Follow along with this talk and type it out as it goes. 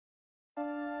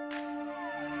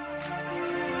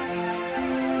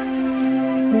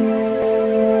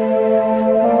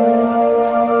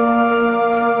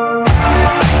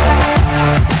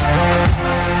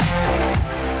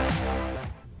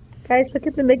Guys, look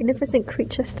at the magnificent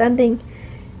creature standing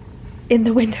in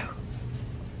the window.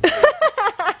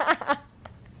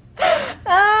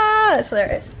 Ah, that's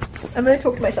hilarious. I'm gonna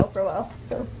talk to myself for a while,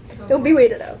 so don't be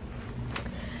weirded out.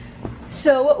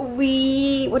 So what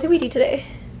did we do today?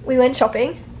 We went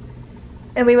shopping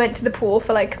and we went to the pool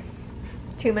for like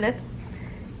 2 minutes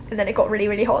and then it got really,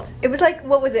 really hot. It was like,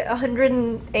 what was it,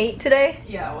 108 today?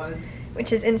 Yeah, it was.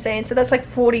 Which is insane. So that's like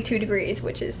 42 degrees,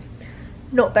 which is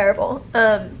not bearable.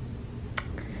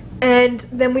 And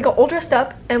then we got all dressed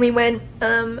up and we went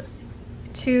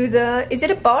to the, is it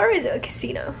a bar or is it a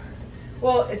casino?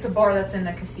 Well, it's a bar that's in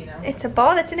a casino. It's a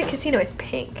bar that's in a casino. It's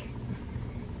pink.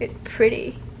 It's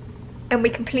pretty. And we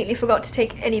completely forgot to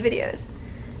take any videos.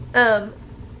 And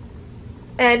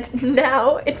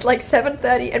now it's like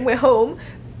 7:30 and we're home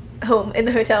in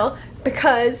the hotel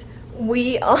because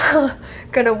we are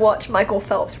gonna watch Michael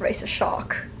Phelps race a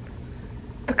shark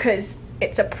because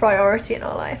it's a priority in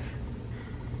our life.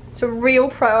 It's a real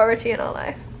priority in our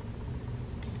life.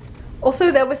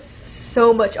 Also, there was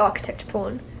so much architecture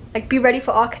porn. Like, be ready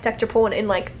for architecture porn in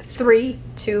like 3,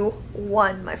 2,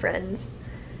 1, my friends.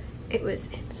 It was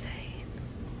insane.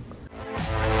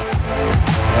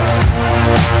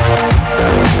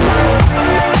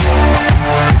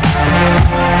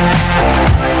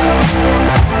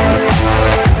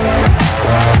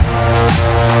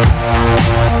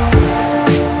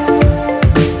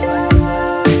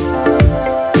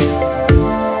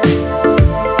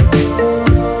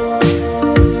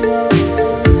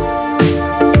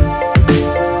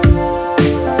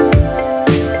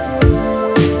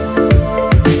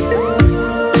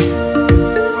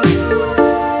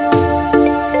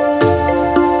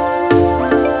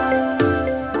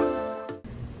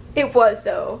 It was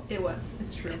though. It was.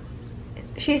 It's true.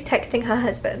 She's texting her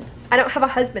husband. I don't have a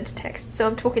husband to text, so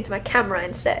I'm talking to my camera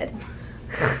instead.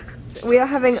 We are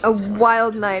having a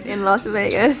wild night in Las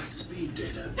Vegas.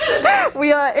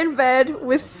 We are in bed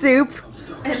with soup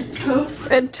And toast.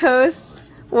 and toast,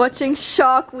 watching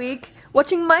Shark Week,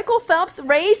 watching Michael Phelps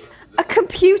race a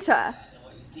computer.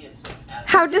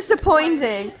 How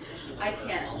disappointing. I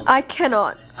can't. I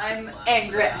cannot. I'm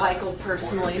angry at Michael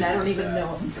personally and I don't even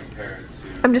know him.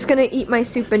 I'm just gonna eat my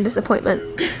soup in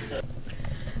disappointment.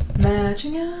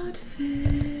 Matching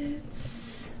outfits.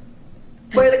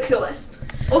 We're the coolest.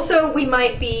 Also, we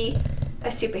might be a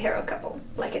superhero couple,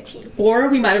 like a team. Or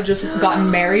we might have just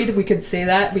gotten married. We could say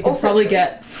that. We could Also probably true.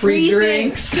 get free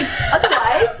drinks.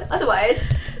 Otherwise,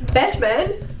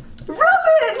 Batman,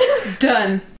 Robin!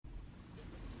 Done.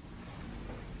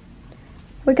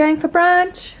 We're going for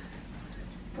brunch.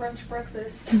 Brunch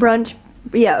breakfast. Brunch,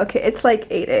 yeah, okay, it's like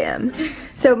 8 a.m.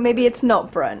 So maybe it's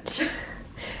not brunch.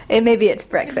 And maybe it's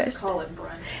breakfast. Just call it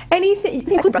brunch. Anything.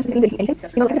 You can brunch anything. You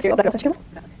know, like a cereal, breakfast, chicken.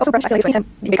 Also brunch, I feel like anytime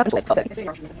you wake up until like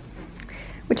 12:30.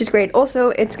 Which is great. Also,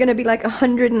 it's gonna be like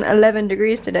 111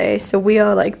 degrees today, so we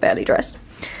are like barely dressed.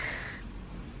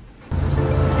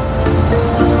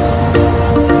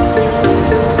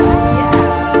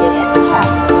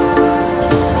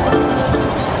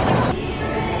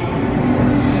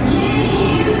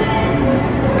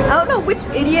 I don't know which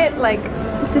idiot like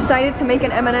decided to make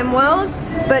an M&M world,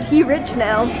 but he rich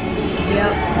now.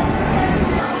 Yep.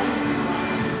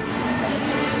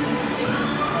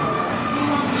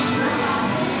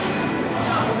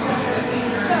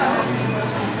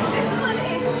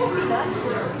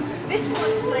 This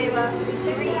one's flavor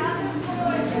is green.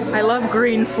 I love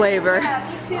green flavor. Yeah,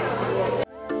 me too.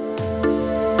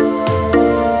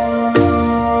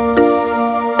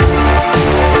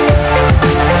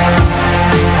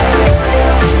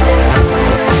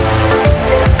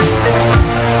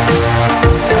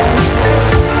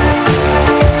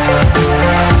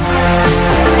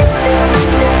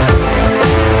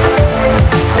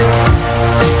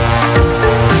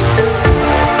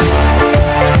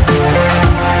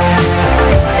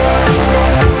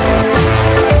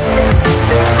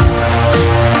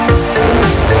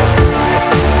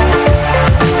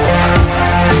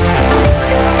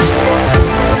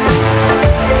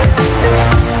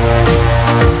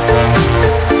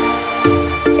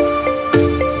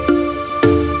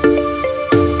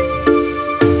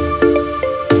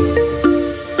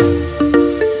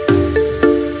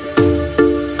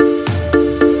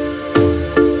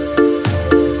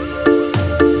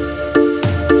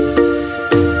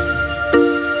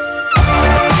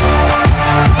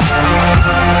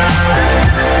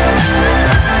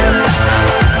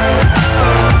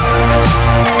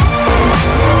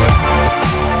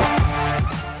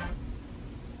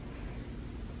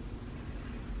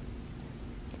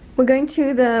 We're going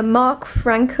to the Mark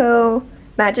Franco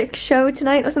magic show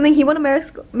tonight or something. He won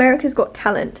America's Got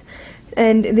Talent.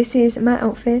 And this is my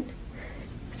outfit.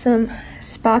 some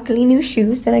sparkly new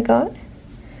shoes that I got.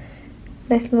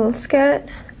 Nice little skirt.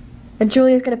 And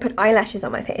Giulia's gonna put eyelashes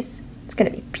on my face. It's gonna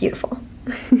be beautiful.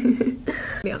 To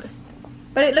be honest.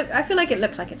 But I feel like it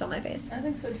looks like it's on my face. I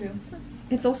think so too.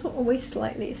 It's also always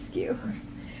slightly askew.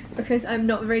 Because I'm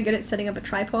not very good at setting up a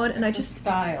tripod, and It's a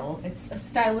style. It's a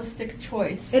stylistic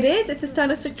choice. It is. It's a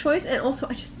stylistic choice, and also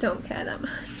I just don't care that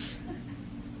much.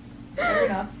 Fair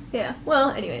enough. Yeah.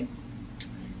 Well, anyway.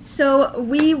 So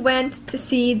we went to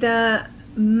see the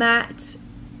Matt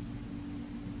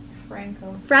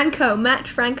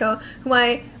Franco, who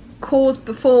I called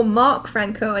before Mark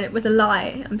Franco, and it was a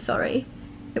lie. I'm sorry.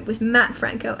 It was Matt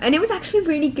Franco, and it was actually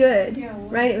really good. Yeah, it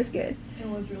was. Right? It was good. It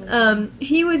was really good.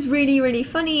 He was really, really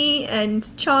funny and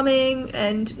charming,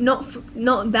 and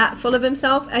not that full of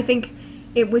himself. I think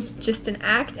it was just an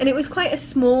act, and it was quite a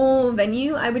small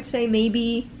venue. I would say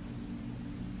maybe,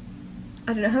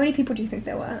 I don't know, how many people do you think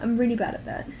there were? I'm really bad at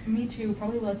that. Me too.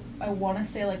 Probably like, I want to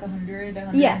say like 100,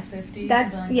 150.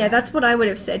 Yeah, that's what I would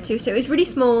have said too. So it was really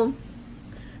small.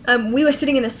 We were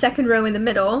sitting in the second row in the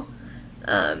middle,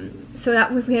 so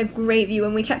that we had a great view,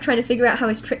 and we kept trying to figure out how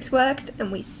his tricks worked,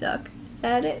 and we suck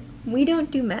at it. We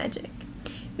don't do magic.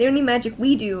 The only magic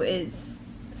we do is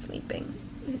sleeping.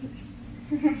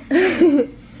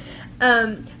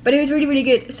 But it was really, really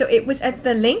good. So it was at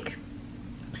the Link.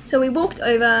 So we walked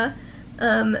over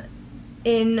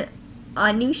in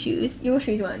our new shoes. Your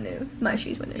shoes weren't new. My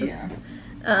shoes were new. Yeah.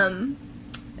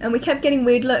 And we kept getting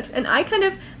weird looks. And I kind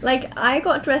of, like, I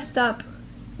got dressed up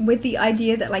with the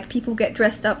idea that, like, people get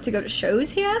dressed up to go to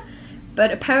shows here. But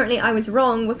apparently I was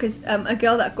wrong, because a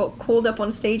girl that got called up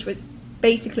on stage was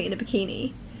basically in a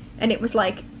bikini. And it was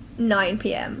like 9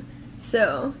 p.m.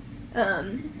 So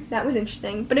that was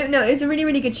interesting. But it was a really,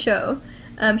 really good show.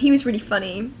 He was really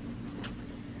funny.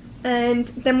 And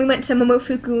then we went to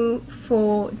Momofuku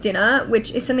for dinner,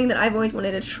 which is something that I've always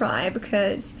wanted to try,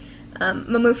 because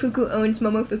Momofuku owns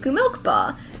Momofuku Milk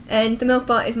Bar, and the Milk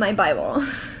Bar is my Bible.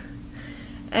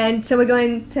 And so we're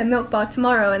going to Milk Bar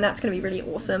tomorrow, and that's going to be really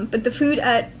awesome. But the food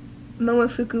at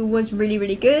Momofuku was really,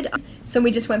 really good. So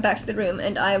we just went back to the room,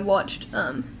 and I watched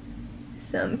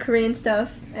some Korean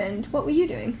stuff. And what were you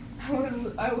doing? I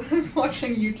was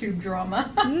watching YouTube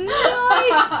drama.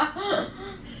 Nice!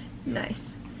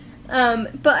 Nice.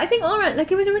 But I think all around,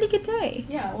 like, it was a really good day.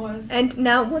 Yeah, it was. And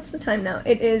now, what's the time now?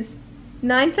 It is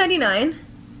 9:39,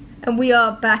 and we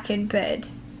are back in bed.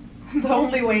 The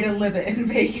only way to live it in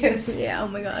Vegas. Yeah, oh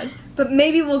my god. But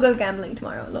maybe we'll go gambling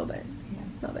tomorrow a little bit. Yeah.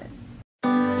 A little bit.